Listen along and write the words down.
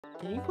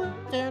Can you quit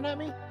staring at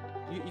me?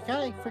 You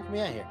kind of freaking me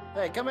out here.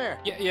 Hey, come here.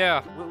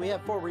 Yeah. We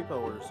have 4 repo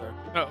orders, sir.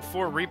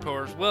 4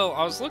 repoers. Well,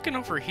 I was looking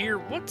over here.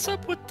 What's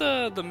up with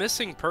the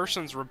missing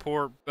persons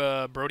report,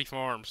 Brody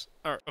Farms?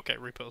 Okay,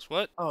 repos.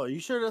 What? Oh,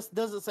 you sure this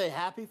doesn't say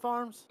Happy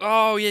Farms?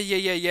 Oh, yeah.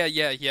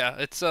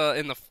 It's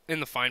in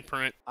the fine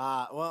print.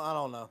 Well, I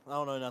don't know. I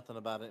don't know nothing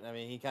about it. I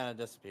mean, he kind of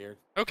disappeared.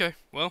 Okay,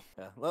 well.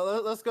 Yeah.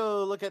 Well, let's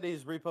go look at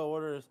these repo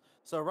orders.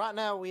 So right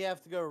now we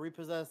have to go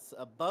repossess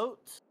a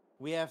boat.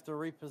 We have to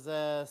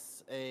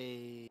repossess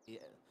a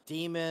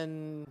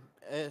demon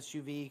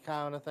SUV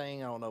kind of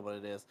thing. I don't know what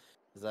it is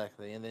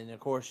exactly. And then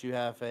of course you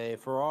have a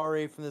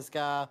Ferrari from this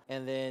guy,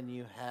 and then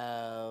you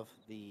have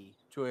the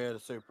Toyota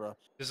Supra.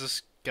 Is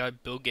this guy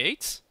Bill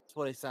Gates? That's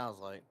what he sounds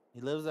like.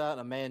 He lives out in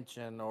a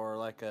mansion or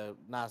like a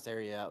nice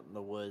area out in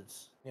the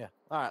woods. Yeah.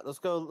 All right, let's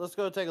go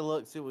take a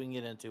look, see what we can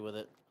get into with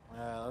it.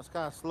 Let's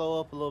kind of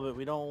slow up a little bit.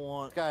 We don't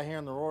want this guy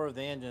hearing the roar of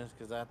the engines,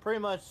 because I pretty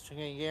much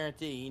can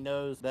guarantee he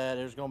knows that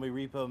there's going to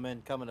be repo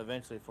men coming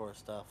eventually for his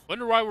stuff.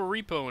 Wonder why we're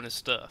repoing his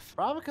stuff.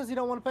 Probably because he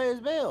don't want to pay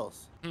his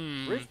bills.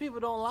 Rich people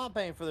don't like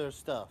paying for their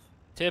stuff.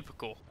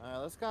 Typical.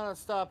 Let's kind of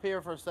stop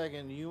here for a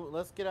second.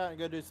 Let's get out and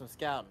go do some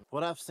scouting.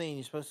 What I've seen,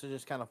 you're supposed to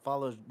just kind of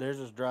follow. There's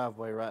this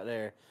driveway right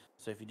there.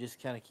 So if you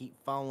just kind of keep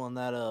following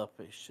that up,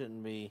 it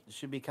should be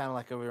kind of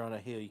like over on a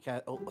hill. You kind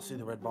of, oh, I see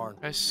the red barn.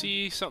 I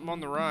see something on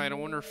the right. I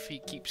wonder if he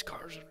keeps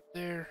cars over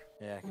there.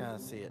 Yeah, I kind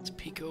of see it. Let's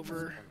peek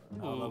over.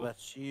 I don't know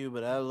about you,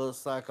 but that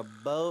looks like a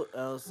boat.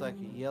 That looks like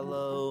a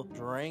yellow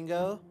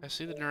Durango. I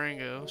see the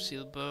Durango. See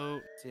the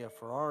boat. See a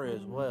Ferrari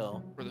as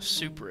well. Where the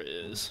Supra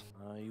is.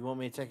 You want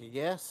me to take a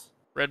guess?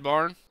 Red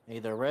barn?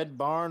 Either red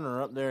barn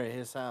or up there at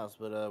his house.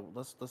 But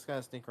let's kind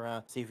of sneak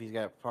around, see if he's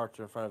got parked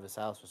in front of his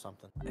house or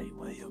something. Hey,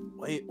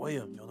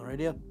 William, you on the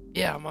radio?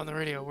 Yeah, I'm on the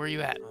radio. Where are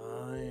you at?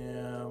 I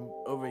am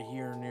over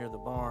here near the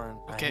barn.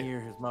 Okay. I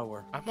hear his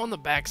mower. I'm on the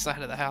back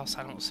side of the house.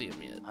 I don't see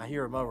him yet. I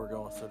hear a mower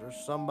going, so there's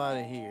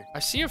somebody here. I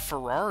see a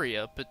Ferrari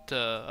up at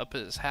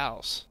his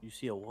house. You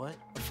see a what?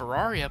 A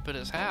Ferrari up at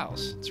his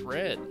house. It's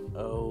red.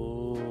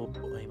 Oh,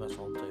 he must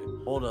want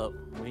to. Hold up.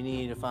 We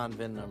need to find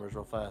VIN numbers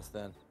real fast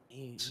then.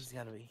 He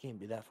can't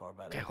be that far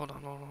back. Okay, hold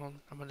on.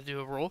 I'm gonna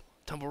do a roll.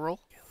 Tumble roll.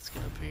 Okay, let's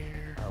get up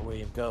here. All right,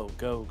 William, go.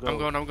 I'm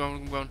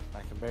going. I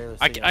can barely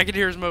see I can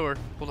hear his mower.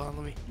 Hold on,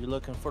 let me. You're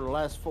looking for the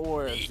last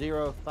 4 at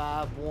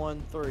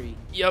 0513.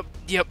 Yep,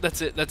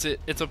 that's it.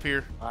 It's up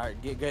here. All right,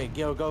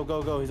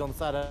 go. He's on the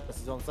side of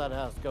the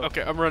house. Go.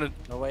 Okay, I'm running.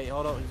 No, wait,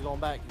 hold on. He's going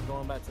back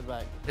to the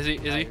back. Is he?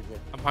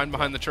 I'm hiding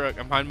behind the truck.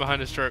 I'm hiding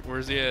behind his truck.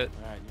 Where's he at?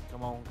 All right,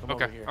 come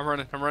okay, over here.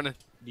 I'm running.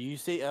 Do you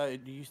see?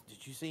 Did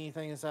you see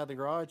anything inside the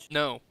garage?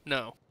 No.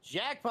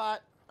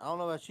 Jackpot! I don't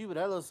know about you, but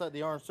that looks like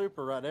the orange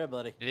Supra right there,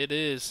 buddy. It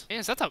is. Man,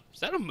 is that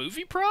a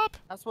movie prop?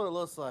 That's what it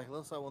looks like. It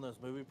looks like one of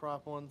those movie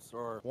prop ones,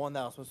 or one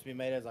that was supposed to be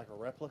made as like a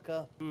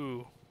replica.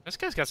 Ooh, this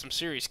guy's got some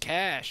serious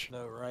cash.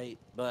 No, right.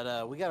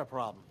 But we got a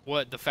problem.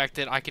 What? The fact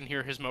that I can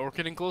hear his mower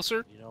getting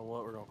closer? You know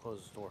what? We're gonna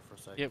close the door for a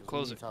second. Yep,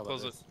 close it.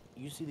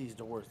 You see these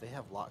doors? They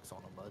have locks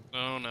on them, bud.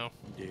 Oh no.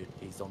 Dude,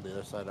 he's on the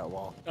other side of that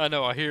wall. I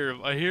know. I hear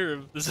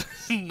him. This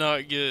is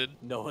not good.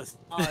 No, it's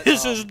not.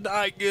 This is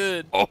not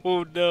good.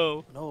 Oh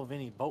no. Know of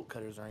any bolt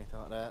cutters or anything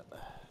like that?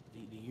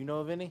 Do you know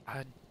of any?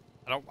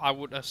 I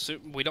would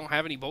assume we don't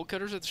have any bolt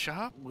cutters at the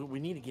shop. We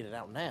need to get it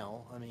out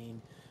now. I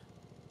mean,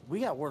 we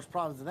got worse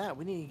problems than that.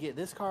 We need to get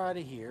this car out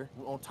of here.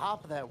 On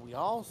top of that, we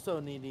also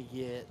need to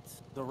get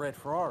the red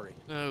Ferrari.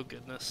 Oh,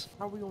 goodness.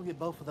 How are we going to get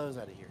both of those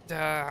out of here?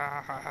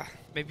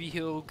 Maybe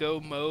he'll go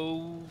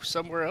mow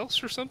somewhere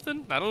else or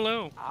something? I don't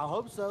know. I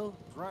hope so.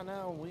 Right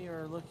now, we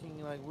are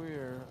looking like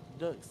we're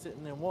ducks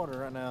sitting in water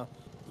right now.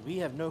 We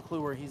have no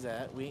clue where he's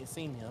at. We ain't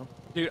seen him.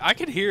 Dude, I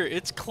can hear it.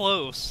 It's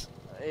close.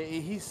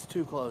 He's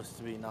too close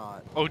to be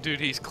not. Oh,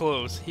 dude, he's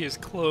close. He is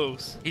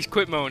close. He's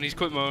quit mowing.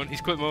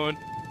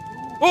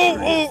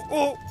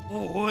 Oh,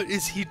 what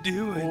is he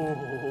doing?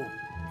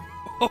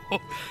 Oh.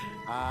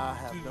 I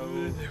have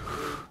no.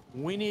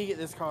 We need to get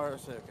this car.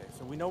 So, okay,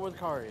 so we know where the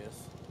car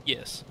is.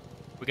 Yes,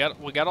 we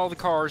got all the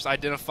cars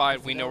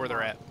identified. We know where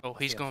they're at. Oh,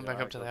 he's going back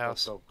up to the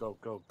house.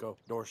 Go.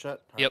 Door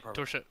shut. Yep,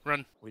 door shut.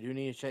 Run. We do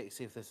need to check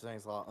see if this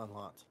thing's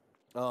unlocked.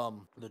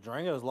 The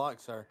Durango's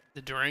locked, sir.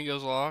 The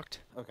Durango's locked.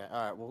 Okay,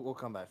 all right. We'll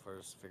come back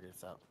first. Figure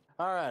this out.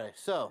 All right.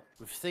 So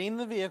we've seen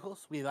the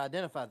vehicles. We've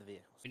identified the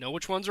vehicles. We know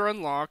which ones are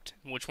unlocked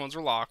and which ones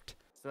are locked.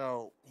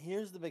 So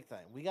here's the big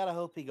thing. We gotta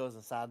hope he goes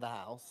inside the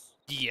house.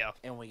 Yeah.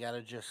 And we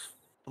gotta just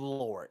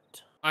floor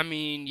it. I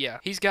mean, yeah,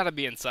 he's got to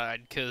be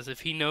inside, because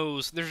if he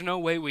knows, there's no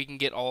way we can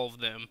get all of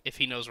them if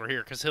he knows we're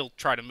here, because he'll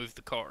try to move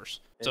the cars.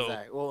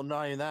 Exactly. Well,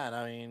 not even that.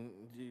 I mean,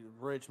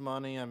 rich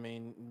money. I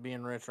mean,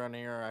 being rich right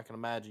here, I can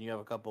imagine you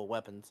have a couple of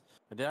weapons.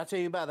 But did I tell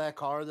you about that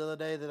car the other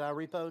day that I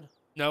repoed?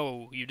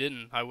 No, you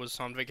didn't. I was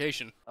on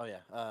vacation. Oh, yeah.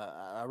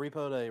 I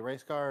repoed a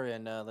race car,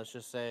 and let's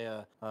just say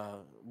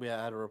we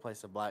had to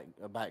replace a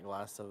back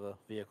glass of a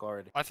vehicle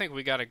already. I think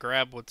we got to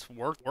grab what's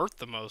worth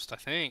the most, I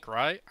think,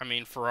 right? I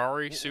mean,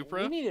 Ferrari,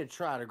 Supra. We need to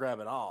try to grab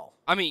it all.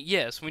 I mean,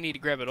 yes, we need to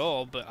grab it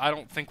all, but I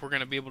don't think we're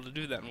going to be able to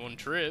do that in one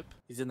trip.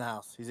 He's in the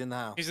house. He's in the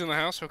house. He's in the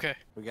house? Okay.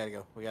 We got to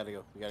go.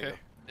 Okay.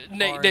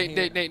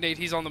 Nate,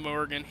 he's on the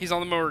mower again. He's on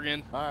the mower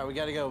again. All right, we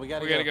gotta go. We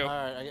gotta go. All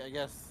right, I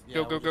guess.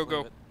 Yeah,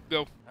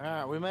 Go. All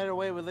right, we made our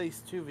way with at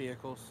least 2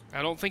 vehicles.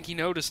 I don't think he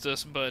noticed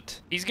us, but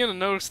he's gonna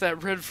notice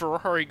that red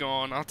Ferrari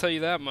gone. I'll tell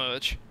you that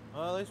much.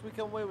 Well, at least we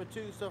come away with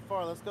 2 so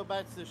far. Let's go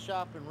back to the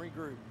shop and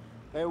regroup.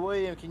 Hey,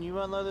 William, can you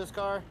unload this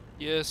car?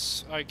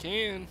 Yes, I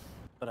can.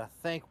 But I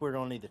think we're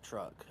gonna need a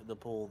truck to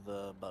pull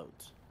the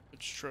boat.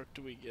 Which truck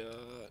do we got?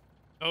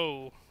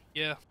 Oh,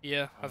 yeah.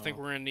 I think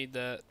we're gonna need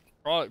that.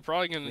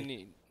 Probably gonna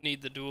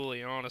need the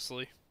dually,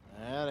 honestly.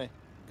 Alrighty.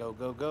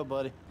 Go,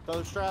 buddy.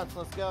 Throw straps,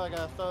 let's go. I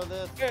gotta throw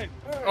this. Hey,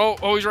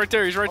 Oh, he's right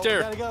there. He's right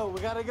there.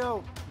 We gotta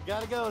go. There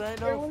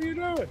ain't no. hey, what are you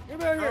doing?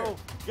 Get out here.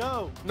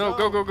 Go. No,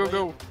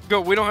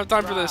 go. We don't have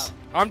time for this.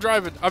 I'm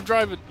driving.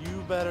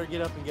 You better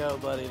get up and go,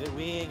 buddy.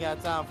 We ain't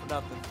got time for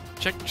nothing.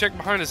 Check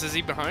behind us. Is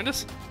he behind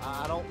us?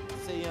 I don't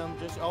see him.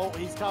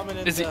 He's coming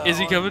in. Is he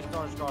coming?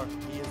 Orange car.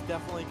 He is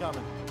definitely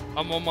coming.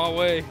 I'm on my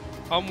way.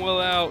 I'm well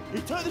out.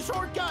 He took the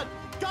shortcut.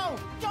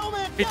 Go,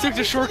 man. He took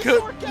the shortcut.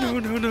 No.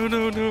 He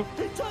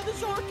took the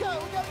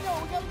shortcut. We gotta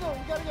go.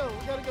 We gotta get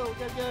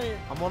out of here.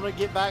 I'm gonna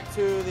get back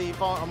to the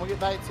farm. I'm gonna get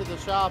back to the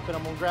shop and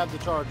I'm gonna grab the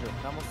charger.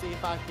 And I'm gonna see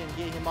if I can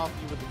get him off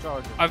you with the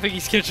charger. I think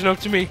he's catching up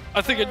to me.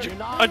 I think I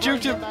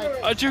juked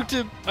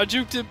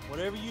him.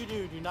 Whatever you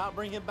do not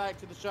bring him back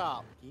to the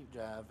shop. Keep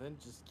driving.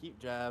 Just keep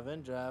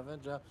driving.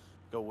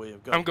 Go,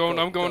 William. Go. I'm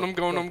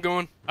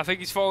going. I think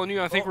he's following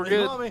you. I think we're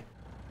good.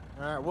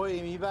 All right,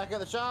 William, you back at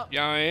the shop?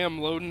 Yeah, I am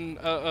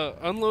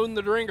unloading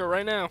the Durango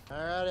right now.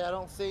 Alrighty, I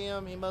don't see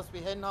him. He must be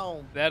heading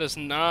home. That is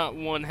not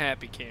one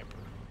happy camper.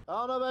 I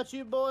don't know about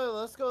you, boy.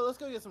 Let's go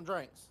get some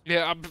drinks.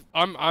 Yeah,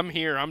 I'm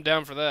here. I'm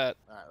down for that.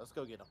 All right, let's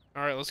go get them.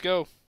 All right, let's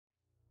go.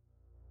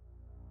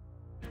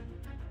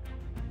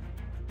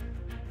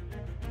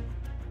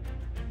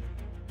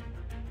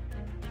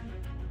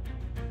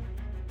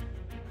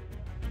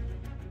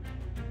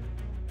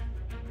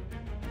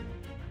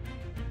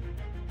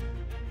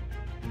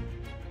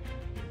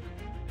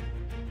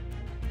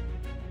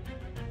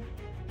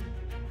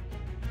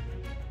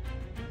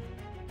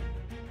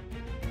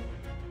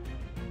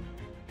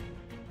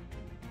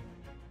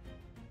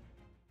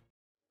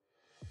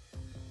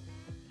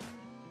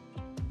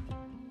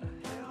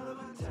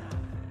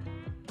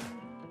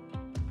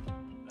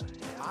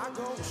 I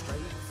go straight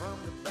from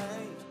the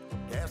bank,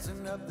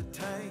 gassing up the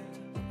tank,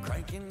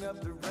 cranking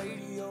up the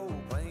radio,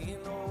 playing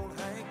old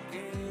Hank.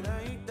 It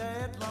ain't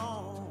that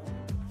long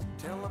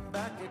till I'm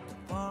back at the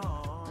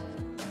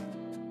farm.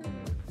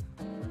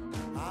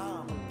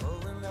 I'm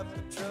pulling up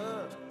the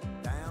truck,